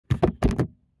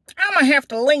gonna have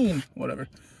to lean. Whatever.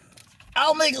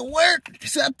 I'll make it work,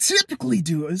 because I typically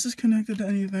do. Is this connected to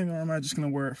anything, or am I just gonna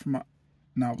wear it for my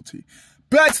novelty?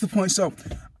 Back to the point. So,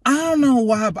 I don't know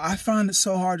why, but I find it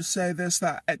so hard to say this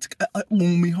that it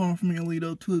won't be hard for me to lead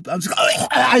up to it. I'm just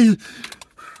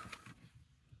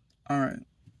alright.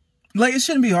 Like, it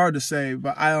shouldn't be hard to say,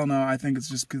 but I don't know. I think it's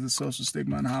just because of social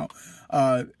stigma and how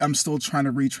I'm still trying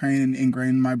to retrain and ingrain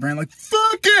in my brain. Like,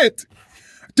 fuck it!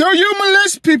 Do you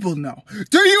molest people? No.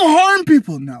 Do you harm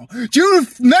people? No. Do you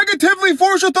negatively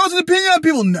force your thoughts and opinion on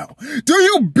people? No. Do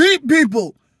you beat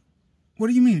people? What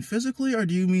do you mean, physically, or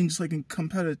do you mean just like in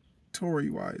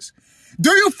competitory-wise? Do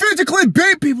you physically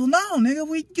beat people? No, nigga,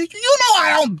 you know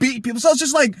I don't beat people, so it's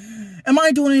just like, am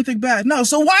I doing anything bad? No,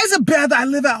 so why is it bad that I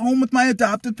live at home with my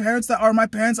adopted parents that are my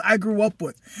parents I grew up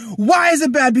with? Why is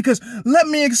it bad? Because, let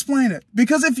me explain it.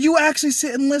 Because if you actually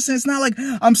sit and listen, it's not like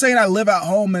I'm saying I live at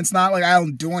home, and it's not like I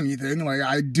don't do anything. Like,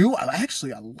 I do,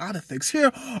 actually, a lot of things. Here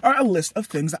are a list of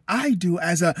things that I do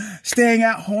as a staying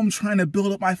at home, trying to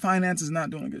build up my finances, not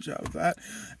doing a good job of that,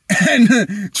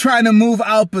 and trying to move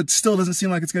out, but still doesn't seem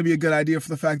like it's going to be a good idea for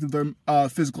the fact of their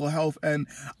physical health. And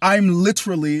I'm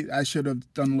literally, I should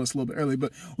have done the list a little bit early,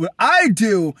 but what I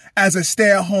do as a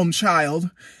stay-at-home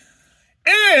child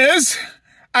is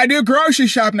I do grocery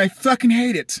shopping. I fucking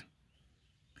hate it.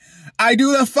 I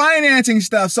do the financing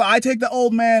stuff. So I take the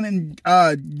old man and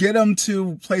get him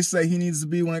to places that he needs to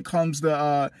be when it comes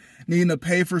to needing to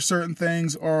pay for certain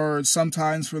things, or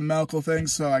sometimes for medical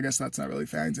things. So I guess that's not really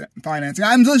financing.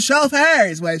 I'm the chauffeur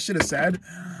is what I should have said.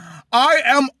 I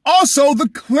am also the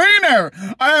cleaner.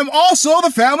 I am also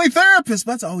the family therapist.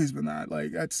 That's always been that.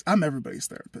 Like, I'm everybody's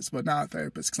therapist, but not a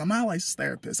therapist, because I'm not a licensed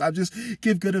therapist. I just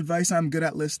give good advice. I'm good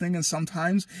at listening, and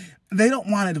sometimes they don't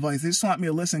want advice. They just want me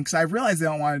to listen, because I realize they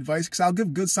don't want advice, because I'll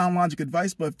give good sound logic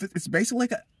advice, but it's basically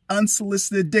like an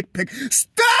unsolicited dick pic.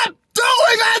 Stop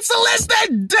doing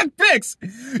unsolicited dick pics!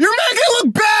 You're making it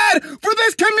look bad for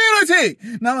this community!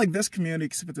 Not like this community,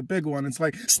 because if it's a big one, it's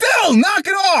like, still, knock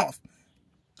it off!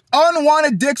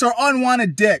 Unwanted dicks are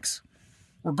unwanted dicks.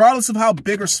 Regardless of how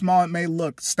big or small it may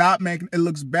look, stop making it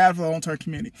looks bad for the whole entire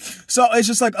community. So it's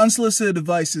just like unsolicited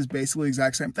advice is basically the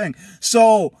exact same thing.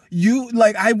 So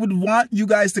I would want you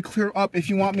guys to clear up if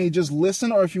you want me to just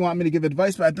listen or if you want me to give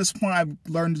advice. But at this point, I've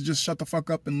learned to just shut the fuck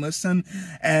up and listen,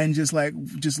 and just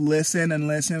listen and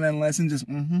listen and listen. Just,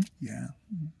 yeah,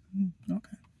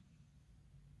 okay.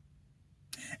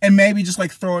 And maybe just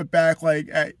like throw it back like,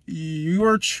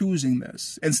 you're choosing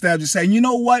this, instead of just saying, you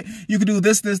know what, you could do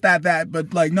this, that,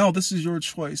 but like, no, this is your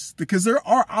choice, because there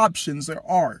are options. There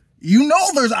are. You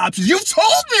know there's options. You've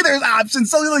told me there's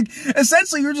options. So like,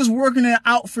 essentially you're just working it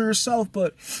out for yourself,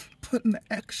 but putting the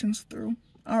actions through.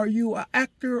 Are you an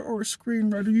actor or a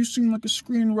screenwriter? You seem like a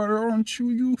screenwriter, aren't you?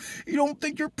 You don't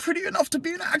think you're pretty enough to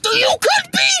be an actor? You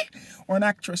could be! Or an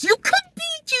actress. You could be!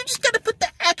 You just gotta put the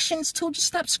actions to. Just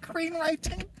stop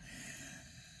screenwriting.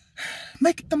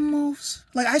 Make the moves.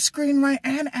 Like, I screenwrite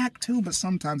and act too, but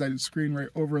sometimes I just screenwrite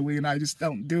overly and I just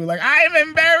don't do. Like, I'm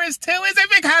embarrassed too. Is it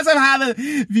because of how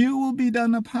the view will be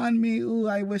done upon me? Ooh,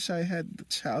 I wish I had the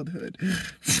childhood.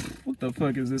 What the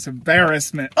fuck is this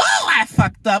embarrassment? Oh, I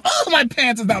fucked up. Oh, my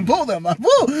pants is down. Pull them up.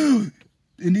 Woo!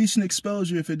 Indecent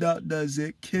exposure, if it does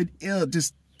it. Kid,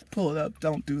 just pull it up.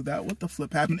 Don't do that. What the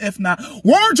flip happened? If not,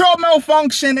 wardrobe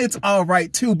malfunction, it's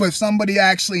alright too. But if somebody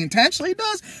actually intentionally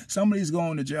does, somebody's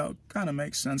going to jail. Kind of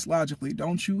makes sense logically,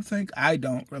 don't you think? I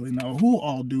don't really know. Who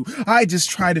all do? I just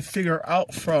try to figure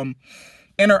out from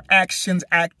interactions,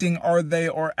 acting, are they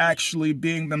or actually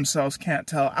being themselves, can't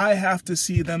tell. I have to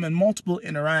see them in multiple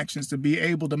interactions to be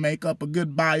able to make up a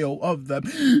good bio of them,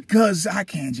 because I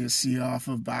can't just see off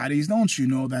of bodies. Don't you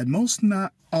know that? Most,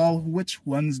 not all. Which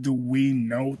ones do we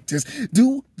notice?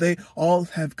 Do they all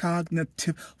have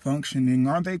cognitive functioning?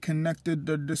 Are they connected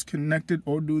or disconnected,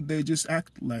 or do they just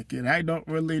act like it? I don't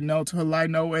really know till I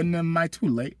know, and am I too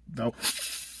late though?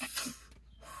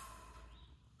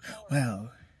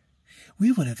 Well,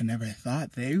 we would have never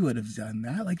thought they would have done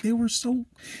that. Like, they were so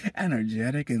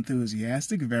energetic,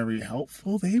 enthusiastic, very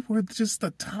helpful. They were just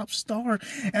the top star.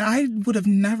 And I would have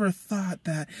never thought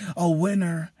that a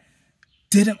winner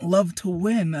didn't love to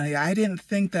win. I didn't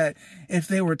think that if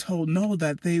they were told no,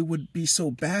 that they would be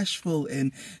so bashful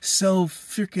and so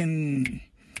freaking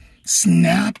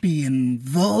snappy and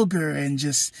vulgar and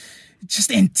just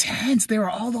intense. They were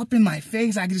all up in my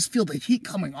face. I could just feel the heat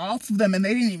coming off of them, and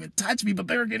they didn't even touch me, but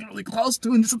they were getting really close to,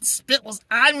 and just the spit was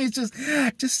on me.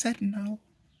 I just said no.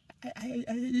 I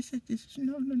just said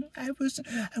no. I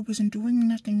wasn't doing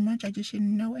nothing much. I just said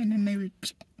no, and then they were.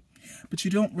 But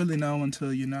you don't really know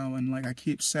until you know, and like I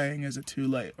keep saying, is it too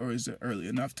late or is it early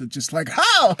enough to just like,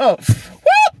 oh,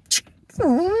 whoop!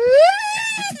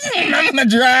 in the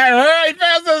drive. All right,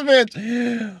 fast this bitch.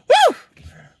 Woo!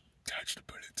 Touch the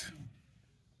bullet.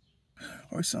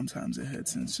 Or sometimes it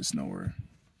hits and it's just nowhere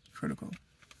critical.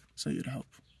 So you'd help.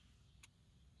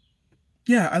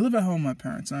 Yeah, I live at home with my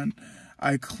parents, and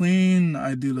I clean,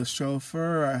 I do the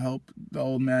chauffeur, I help the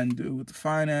old man do with the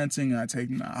financing, and I take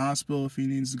him to the hospital if he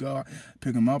needs to go, I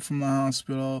pick him up from the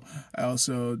hospital. I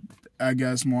also, I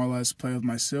guess, more or less play with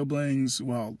my siblings.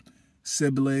 Well,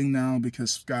 sibling now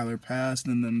because Skylar passed,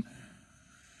 and then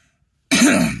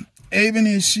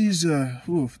Avon, she's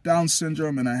Down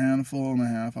syndrome and a handful and a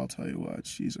half. I'll tell you what,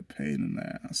 she's a pain in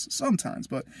the ass sometimes,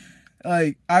 but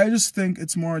like I just think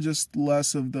it's more just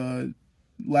less of the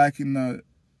lacking the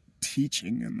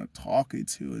teaching and the talking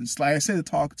to. And it's like I say the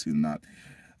talk to, not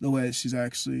the way she's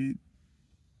actually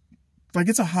like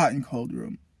it's a hot and cold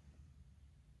room.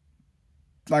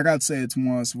 Like I'd say it's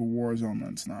more or less of a war zone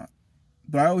than it's not.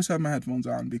 But I always have my headphones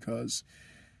on because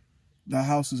the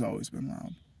house has always been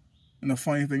loud. And the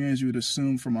funny thing is, you would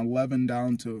assume from 11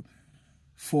 down to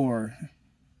 4,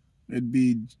 it'd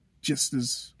be just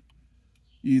as,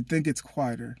 you'd think it's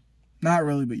quieter. Not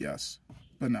really, but yes.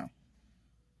 But no.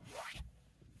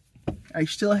 I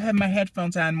still have my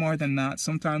headphones on more than not.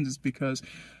 Sometimes it's because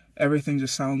everything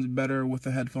just sounds better with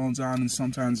the headphones on, and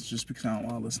sometimes it's just because I don't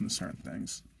want to listen to certain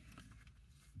things.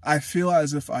 I feel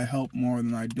as if I help more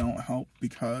than I don't help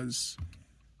because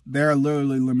they're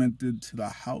literally limited to the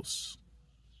house.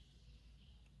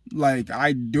 Like,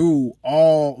 I do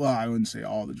all, well, I wouldn't say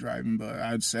all the driving, but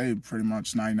I'd say pretty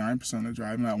much 99% of the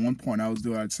driving. At one point, I was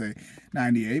doing, I'd say,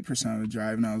 98% of the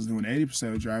driving. I was doing 80%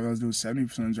 of the driving. I was doing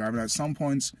 70% of the driving. At some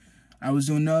points, I was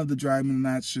doing none of the driving, and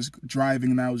that's just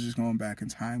driving, and that was just going back in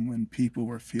time when people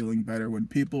were feeling better, when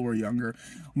people were younger,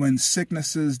 when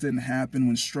sicknesses didn't happen,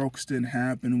 when strokes didn't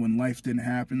happen, when life didn't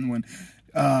happen, when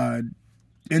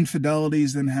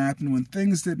infidelities didn't happen, when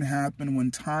things didn't happen, when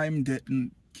time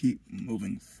didn't keep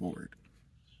moving forward.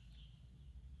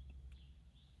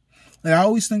 Like, I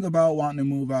always think about wanting to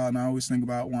move out, and I always think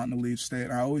about wanting to leave state.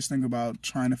 I always think about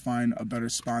trying to find a better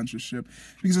sponsorship,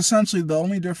 because essentially the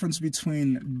only difference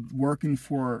between working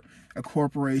for a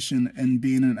corporation and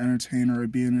being an entertainer or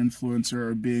being an influencer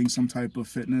or being some type of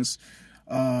fitness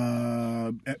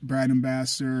brand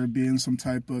ambassador, being some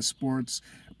type of sports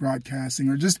broadcasting,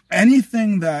 or just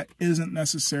anything that isn't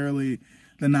necessarily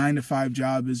the 9-to-5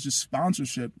 job is just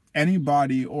sponsorship.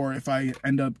 Anybody, or if I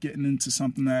end up getting into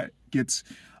something that gets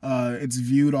it's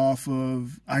viewed off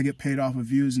of, I get paid off of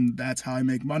views, and that's how I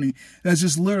make money. That's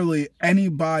just literally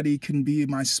anybody can be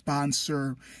my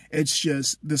sponsor. It's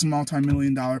just this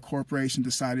multi-million-dollar corporation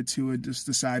decided to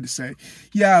say,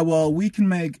 yeah, well, we can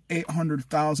make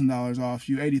 $800,000 off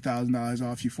you, $80,000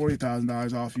 off you,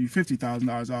 $40,000 off you,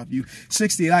 $50,000 off you,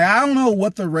 $60,000. Like, I don't know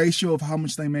what the ratio of how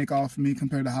much they make off of me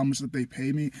compared to how much that they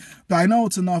pay me, but I know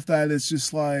it's enough that it's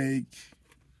just like,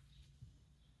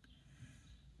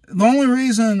 the only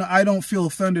reason I don't feel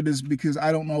offended is because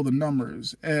I don't know the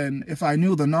numbers. And if I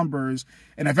knew the numbers,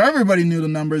 and if everybody knew the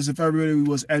numbers, if everybody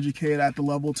was educated at the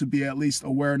level to be at least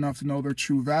aware enough to know their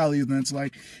true value, then it's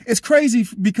like, it's crazy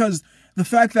because the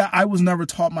fact that I was never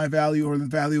taught my value or the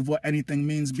value of what anything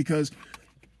means, because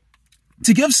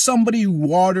to give somebody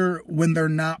water when they're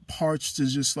not parched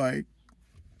is just like,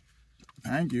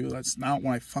 thank you, that's not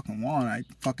what I fucking want. I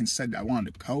fucking said I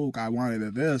wanted a Coke, I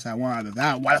wanted this, I wanted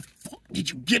that. Why the fuck did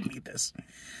you give me this?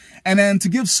 And then to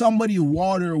give somebody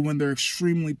water when they're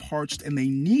extremely parched and they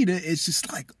need it, it's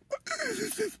just like,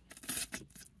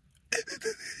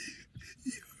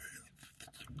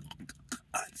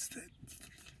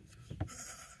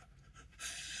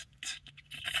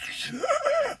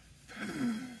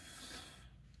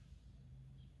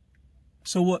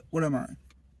 so what am I?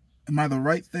 Am I the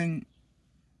right thing?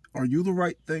 Are you the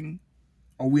right thing?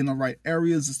 Are we in the right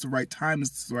areas? Is this the right time? Is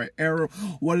this the right era?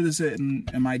 What is it?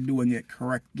 And am I doing it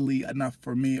correctly enough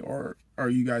for me? Or are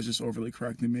you guys just overly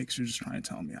correcting me because you're just trying to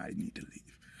tell me I need to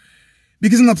leave?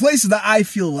 Because in the places that I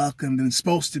feel welcomed and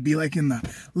supposed to be, like in the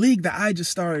league that I just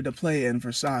started to play in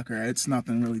for soccer, it's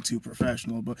nothing really too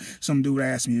professional, but some dude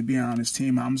asked me to be on his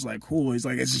team. I'm just like, cool. He's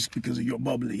like, it's just because of your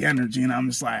bubbly energy. And I'm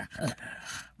just like,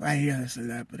 I hear they say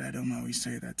that, but I don't always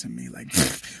say that to me. Like,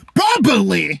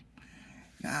 bubbly!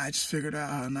 Nah, I just figured out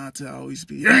how not to always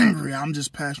be angry. I'm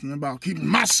just passionate about keeping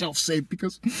myself safe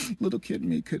because little kid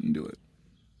me couldn't do it.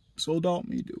 So adult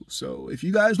me do. So if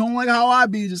you guys don't like how I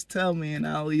be, just tell me, and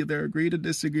I'll either agree to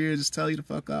disagree or just tell you to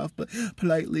fuck off. But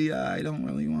politely, I don't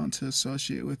really want to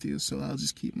associate with you, so I'll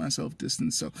just keep myself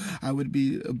distant. So I would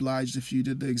be obliged if you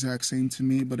did the exact same to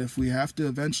me. But if we have to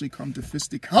eventually come to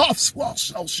fisticuffs, well,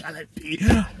 so shall it be.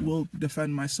 Will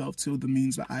defend myself to the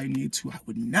means that I need to. I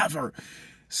would never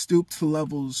stoop to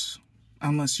levels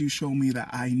unless you show me that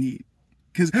I need.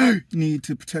 Because I need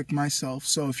to protect myself.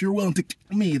 So if you're willing to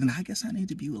kill me, then I guess I need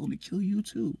to be willing to kill you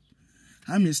too.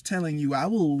 I'm just telling you, I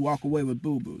will walk away with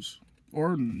boo-boos.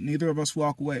 Or neither of us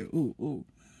walk away. Ooh, ooh.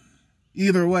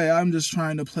 Either way, I'm just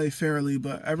trying to play fairly,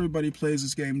 but everybody plays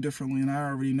this game differently, and I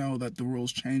already know that the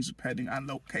rules change depending on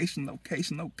location.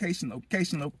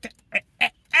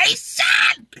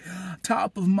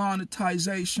 Top of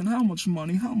monetization. How much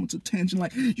money? How much attention?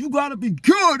 Like, you gotta be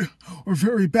good or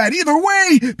very bad. Either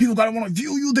way, people gotta want to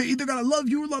view you. They either gotta love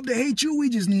you or love to hate you. We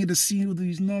just need to see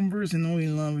these numbers and only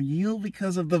love you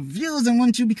because of the views. And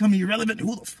once you become irrelevant,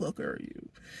 who the fuck are you?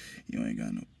 You ain't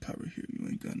got no power here. You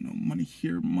ain't got no money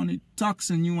here. Money talks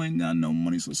and you ain't got no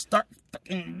money. So start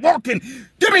fucking walking.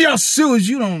 Give me your shoes.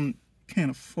 You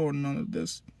can't afford none of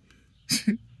this.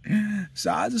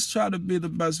 So I just try to be the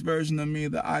best version of me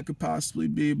that I could possibly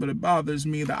be. But it bothers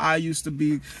me that I used to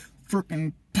be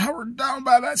freaking powered down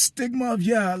by that stigma of,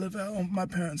 yeah, I live at home with my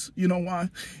parents. You know why?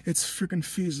 It's freaking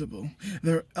feasible.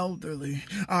 They're elderly.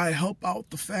 I help out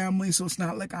the family, so it's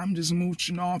not like I'm just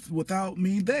mooching off without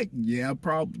me. They, yeah,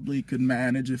 probably could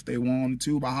manage if they wanted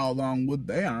to, but how long would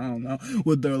they? I don't know.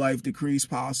 Would their life decrease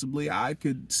possibly? I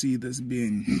could see this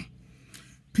being...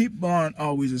 People aren't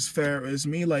always as fair as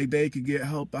me. Like, they could get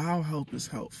help, but how help is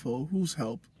helpful? Whose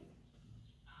help?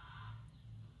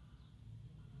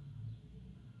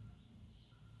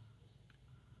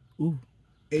 Ooh,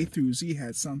 A through Z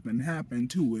had something happen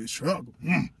to his struggle.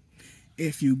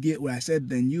 If you get what I said,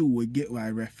 then you would get what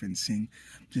I'm referencing.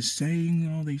 Just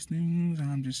saying all these things,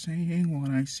 I'm just saying what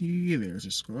I see. There's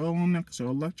a scroll next to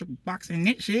electric box and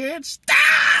it should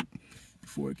stop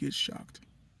before it gets shocked.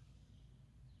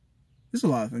 There's a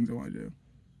lot of things I want to do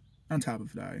on top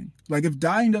of dying. Like, if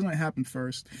dying doesn't happen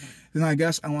first, then I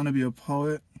guess I want to be a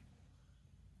poet,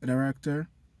 a director,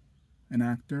 an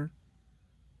actor,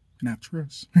 an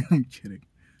actress. I'm kidding.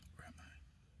 Where am I?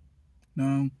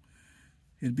 No,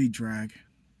 it'd be drag.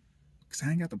 Because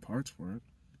I ain't got the parts for it.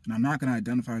 And I'm not going to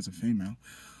identify as a female.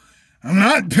 I'm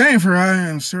not paying for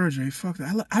IM surgery. Fuck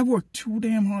that. I worked too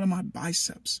damn hard on my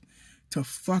biceps to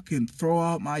fucking throw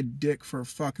out my dick for a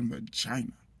fucking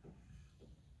vagina.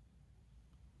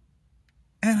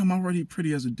 And I'm already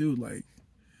pretty as a dude. Like,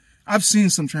 I've seen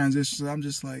some transitions. I'm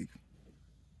just like,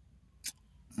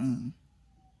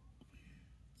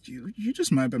 you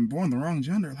just might have been born the wrong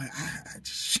gender. Like, I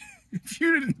just, if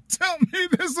you didn't tell me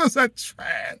this was a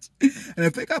trans, and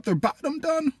if they got their bottom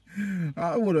done,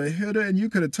 I would have hit it, and you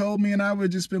could have told me, and I would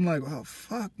have just been like, oh,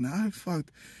 fuck, now I fucked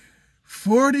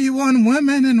 41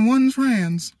 women and 1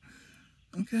 trans.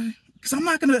 Okay? Because I'm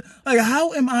not going to, like,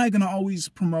 how am I going to always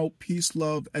promote peace,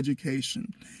 love,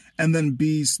 education, and then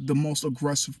be the most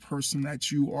aggressive person that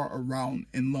you are around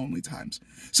in lonely times?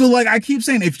 So, like, I keep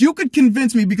saying, if you could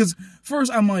convince me, because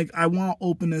first I'm like, I want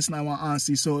openness and I want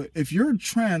honesty. So if you're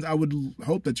trans, I would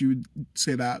hope that you would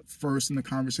say that first in the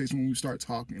conversation when we start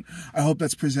talking. I hope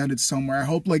that's presented somewhere. I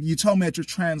hope, like, you tell me that you're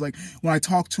trans. Like, when I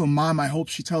talk to a mom, I hope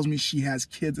she tells me she has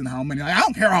kids and how many. Like, I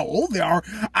don't care how old they are.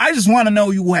 I just want to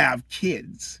know you have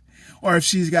kids. Or if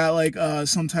she's got, like,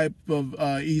 some type of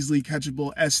easily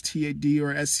catchable STD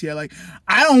or STI. Like,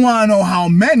 I don't want to know how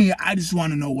many. I just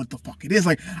want to know what the fuck it is.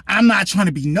 Like, I'm not trying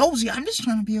to be nosy. I'm just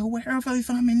trying to be aware of if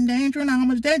I'm in danger and how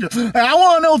much danger. Like, I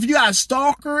want to know if you got a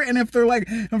stalker and if they're, like,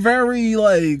 very,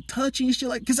 like, touchy and shit.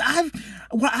 Like, because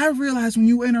what I realized when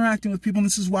you interacting with people, and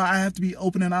this is why I have to be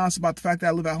open and honest about the fact that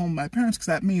I live at home with my parents, because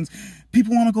that means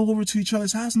people want to go over to each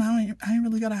other's house. Now, I ain't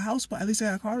really got a house, but at least I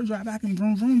got a car to drive back and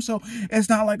vroom vroom. So it's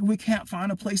not like we can't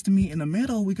find a place to meet in the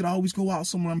middle. We could always go out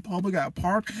somewhere in public at a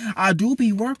park. I do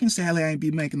be working, sadly. I ain't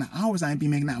be making the hours. I ain't be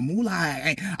making that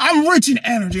moolah. I'm rich in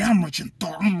energy. I'm rich in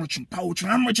thought. I'm rich in poetry.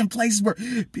 I'm rich in places where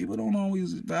people don't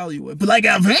always value it. But, like,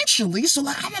 eventually, so,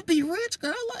 like, I'm gonna be rich,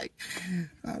 girl. Like,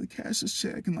 I'll cash this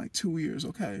check in, like, 2 years,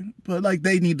 okay? But, like,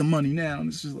 they need the money now, and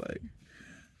it's just like,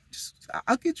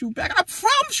 I'll get you back. I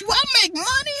promise you, I'll make money.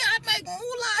 I make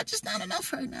moolah. Just not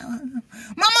enough right now.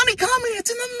 My money coming. It's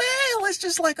in the mail. It's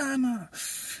just like I'm a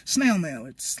snail mail.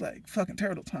 It's like fucking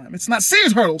turtle time. It's not sea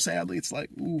turtle, sadly. It's like,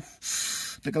 ooh,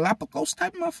 the Galapagos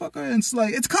type motherfucker. And it's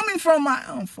like, it's coming from I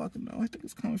don't fucking know. I think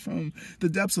it's coming from the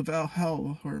depths of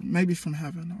hell, or maybe from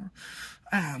heaven, or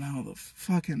I don't know, the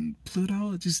fucking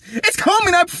Pluto. It's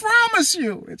coming. I promise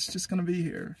you. It's just gonna be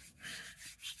here.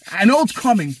 I know it's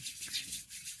coming.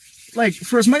 Like,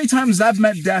 for as many times as I've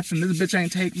met death and this bitch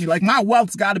ain't take me, like, my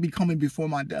wealth's got to be coming before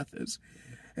my death is.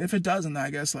 And if it doesn't, I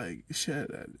guess, like, shit.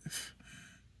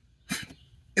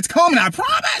 It's coming, I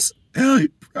promise. I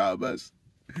promise.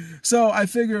 So I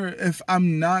figure if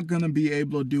I'm not going to be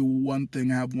able to do one thing,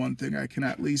 have one thing, I can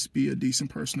at least be a decent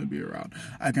person to be around.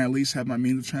 I can at least have my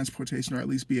means of transportation, or at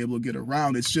least be able to get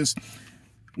around. It's just,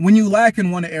 when you lack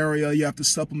in one area, you have to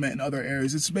supplement in other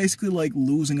areas. It's basically like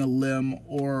losing a limb,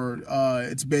 or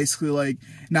it's basically like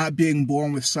not being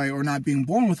born with sight or not being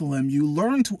born with a limb. You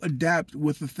learn to adapt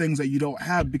with the things that you don't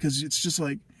have, because it's just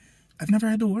like, I've never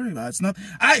had to worry about it. It's not,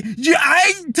 I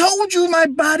told you my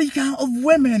body count of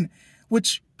women,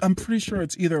 which I'm pretty sure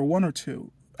it's either 1 or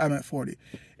 2. I'm at 40.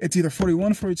 It's either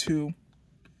 41, 42.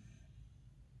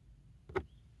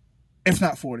 If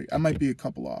not 40, I might be a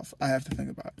couple off. I have to think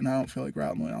about it, and I don't feel like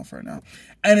rattling off right now.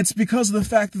 And it's because of the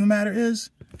fact of the matter is,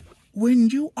 when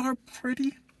you are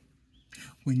pretty,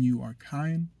 when you are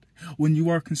kind, when you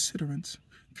are considerate,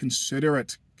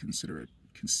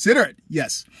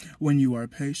 yes, when you are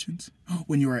patient,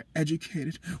 when you are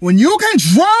educated, when you can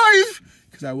drive,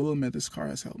 because I will admit this car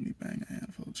has helped me bang a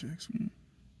handful of chicks.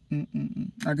 I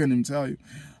couldn't even tell you.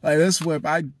 Like, this whip,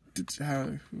 I don't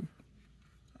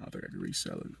think I could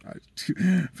resell it. I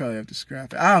probably have to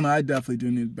scrap it. I don't know. I definitely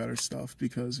do need better stuff,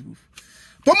 because,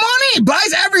 but money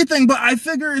buys everything. But I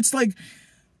figure it's like,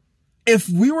 if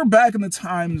we were back in the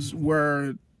times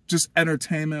where just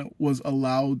entertainment was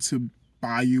allowed to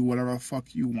buy you whatever the fuck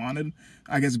you wanted,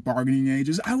 I guess bargaining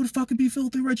ages, I would fucking be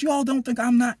filthy rich. Y'all don't think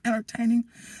I'm not entertaining?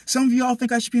 Some of y'all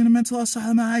think I should be in a mental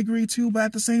asylum. I agree too, but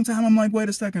at the same time, I'm like, wait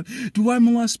a second. Do I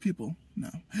molest people? No.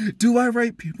 Do I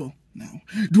rape people? No.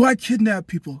 Do I kidnap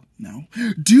people? No.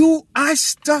 Do I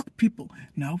stalk people?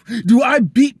 No. Do I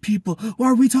beat people? Or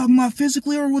are we talking about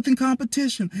physically or within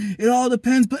competition? It all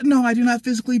depends. But no, I do not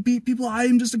physically beat people. I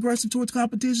am just aggressive towards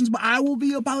competitions, but I will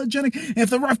be apologetic. If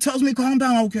the ref tells me calm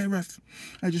down, okay, ref,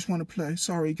 I just want to play.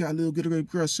 Sorry, got a little bit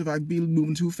aggressive. I be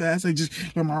moving too fast. I just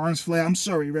let my arms flare. I'm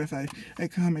sorry, ref. I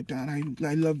calm it down.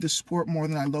 I love this sport more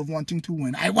than I love wanting to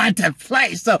win. I want to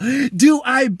play. So do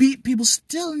I beat people?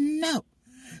 Still no.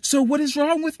 So what is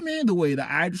wrong with me? The way that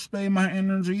I display my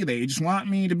energy, they just want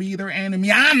me to be their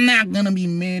enemy. I'm not going to be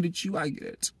mad at you. I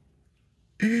get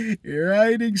it. You're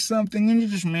writing something and you're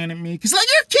just mad at me. Because like,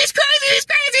 he's crazy, he's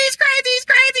crazy, he's crazy, he's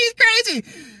crazy, he's crazy.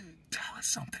 Tell us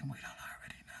something we don't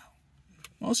already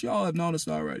know. Most of y'all have noticed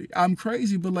already. I'm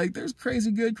crazy, but like, there's crazy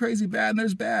good, crazy bad, and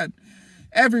there's bad.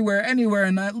 Everywhere, anywhere,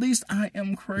 and at least I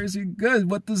am crazy good.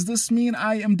 What does this mean?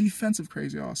 I am defensive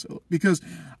crazy also, because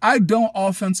I don't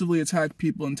offensively attack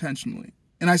people intentionally.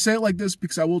 And I say it like this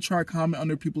because I will try to comment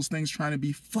under people's things trying to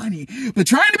be funny. But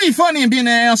trying to be funny and being an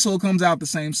asshole comes out the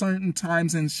same certain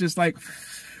times, and it's just like,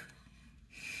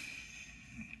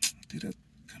 did it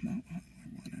come out how I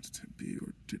wanted it to be,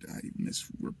 or did I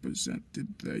misrepresent?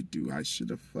 I should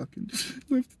have fucking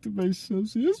lifted myself.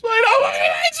 It's right over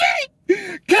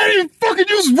my Can't even fucking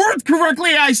use words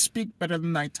correctly. I speak better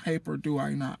than I type, or do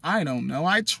I not? I don't know.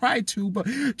 I try to, but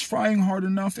trying hard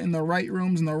enough in the right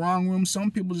rooms, in the wrong rooms,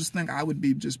 some people just think I would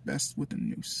be just best with a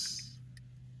noose.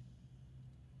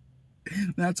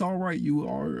 That's all right. You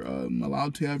are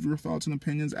allowed to have your thoughts and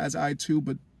opinions, as I too,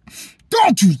 but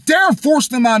don't you dare force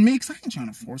them on me, because I ain't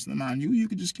trying to force them on you. You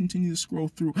can just continue to scroll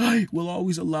through. We'll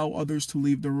always allow others to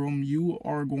leave the room. You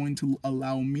are going to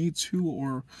allow me to,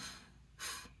 or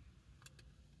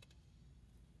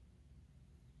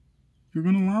you're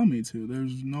going to allow me to.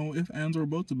 There's no ifs, ands, or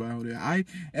buts about it. I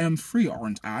am free,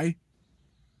 aren't I?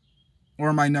 Or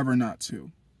am I never not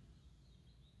to?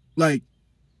 Like,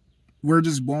 we're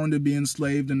just born to be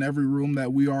enslaved in every room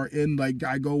that we are in. Like,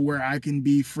 I go where I can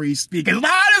be free, speak as loud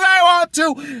as I want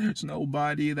to. There's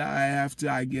nobody that I have to.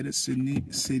 I get a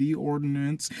city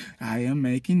ordinance. I am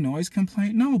making noise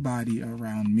complaint. Nobody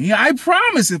around me. I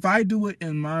promise if I do it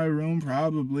in my room,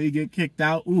 probably get kicked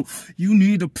out. Ooh, you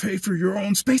need to pay for your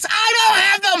own space. I don't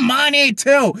have the money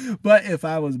to. But if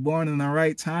I was born in the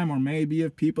right time, or maybe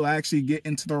if people actually get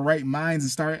into the right minds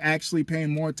and start actually paying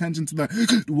more attention to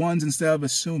the ones instead of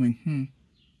assuming,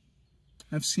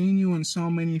 I've seen you in so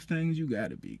many things, you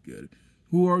gotta be good.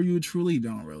 Who are you truly?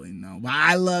 Don't really know. But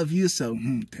I love you, so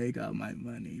take out my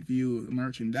money. View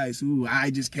merchandise. Ooh,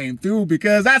 I just came through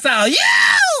because that's how you!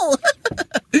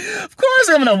 Of course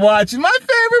I'm gonna watch it. My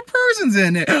favorite person's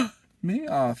in it. Me?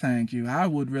 Oh, thank you. I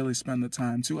would really spend the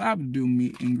time too. I would do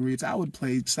meet and greets. I would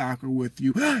play soccer with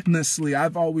you. Honestly,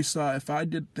 I've always thought if I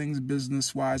did things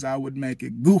business-wise, I would make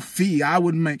it goofy. I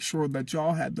would make sure that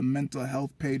y'all had the mental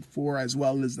health paid for, as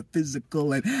well as the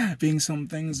physical, and being some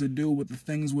things to do with the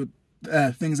things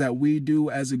that we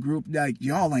do as a group. Like,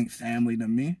 y'all ain't family to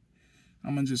me.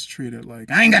 I'm gonna just treat it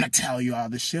like, I ain't gonna tell you all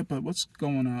this shit, but what's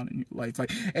going on in your life?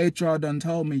 Like, HR done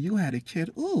told me you had a kid.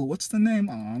 Ooh, what's the name?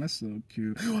 Oh, that's so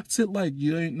cute. What's it like?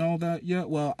 You ain't know that yet?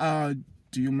 Well,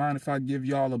 do you mind if I give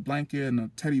y'all a blanket and a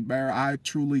teddy bear? I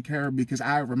truly care because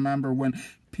I remember when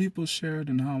people shared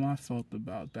and how I felt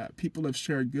about that. People have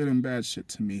shared good and bad shit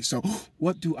to me. So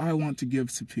what do I want to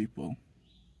give to people?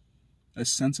 A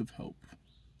sense of hope.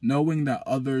 Knowing that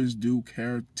others do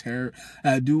care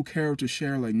to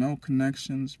share, like, no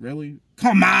connections, really?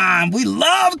 Come on, we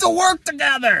love to work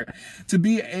together! To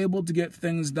be able to get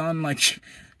things done, like,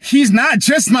 he's not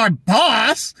just my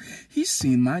boss! He's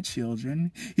seen my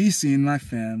children, he's seen my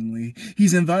family,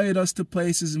 he's invited us to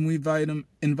places and we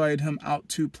invite him out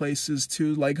to places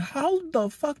too. Like, how the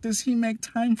fuck does he make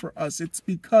time for us? It's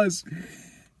because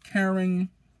caring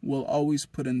will always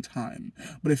put in time.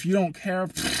 But if you don't care,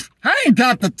 I ain't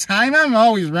got the time. I'm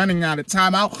always running out of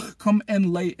time. I'll come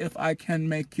in late if I can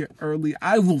make it early.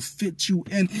 I will fit you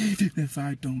in even if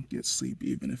I don't get sleep,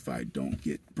 even if I don't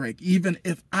get break, even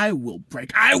if I will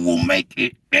break, I will make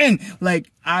it in.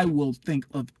 Like, I will think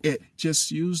of it.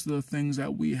 Just use the things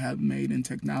that we have made in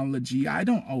technology. I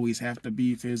don't always have to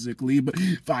be physically, but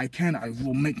if I can, I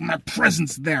will make my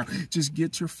presence there. Just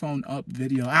get your phone up,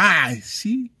 video.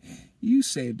 See? You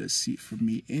saved a seat for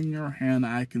me in your hand.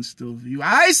 I can still view.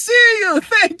 I see you.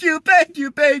 Thank you. Thank you.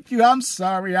 Thank you. I'm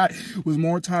sorry. I was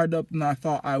more tied up than I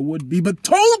thought I would be, but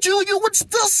told you you would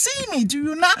still see me. Do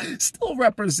you not? Still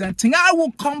representing. I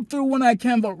will come through when I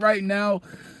can, but right now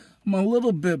I'm a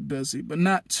little bit busy, but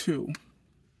not too.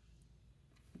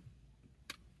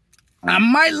 I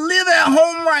might live at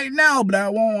home right now, but I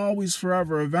won't always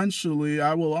forever. Eventually,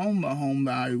 I will own the home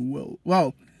that I will.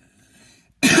 Well,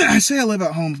 I say I live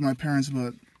at home with my parents,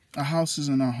 but a house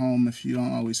isn't a home if you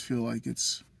don't always feel like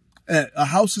it's... A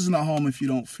house isn't a home if you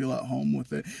don't feel at home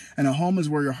with it. And a home is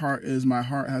where your heart is. My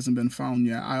heart hasn't been found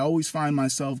yet. I always find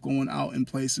myself going out in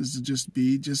places to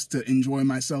just to enjoy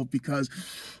myself because,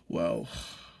 well,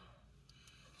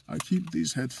 I keep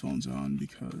these headphones on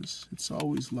because it's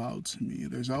always loud to me.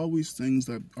 There's always things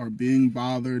that are being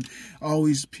bothered,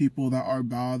 always people that are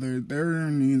bothered. There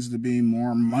needs to be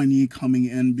more money coming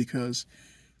in because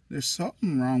there's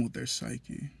something wrong with their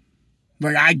psyche.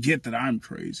 Like, I get that I'm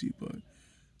crazy, but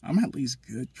I'm at least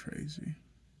good crazy.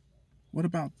 What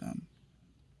about them?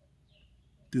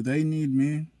 Do they need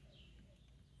me?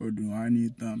 Or do I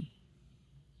need them?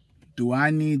 Do I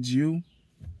need you?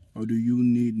 Or do you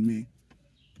need me?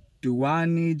 Do I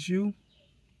need you?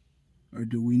 Or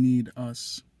do we need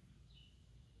us?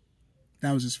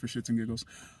 That was just for shits and giggles.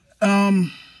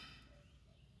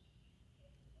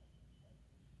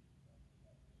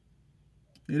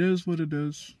 It is what it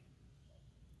is.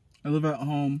 I live at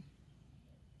home,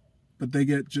 but they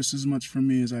get just as much from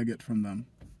me as I get from them.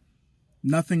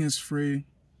 Nothing is free,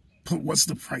 but what's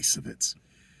the price of it?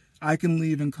 I can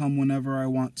leave and come whenever I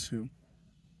want to.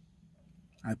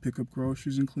 I pick up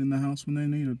groceries and clean the house when they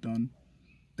need it done.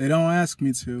 They don't ask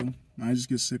me to. I just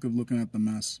get sick of looking at the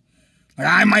mess. Like,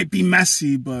 I might be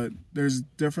messy, but there's a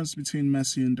difference between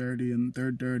messy and dirty, and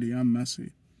they're dirty. I'm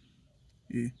messy.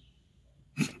 Yeah.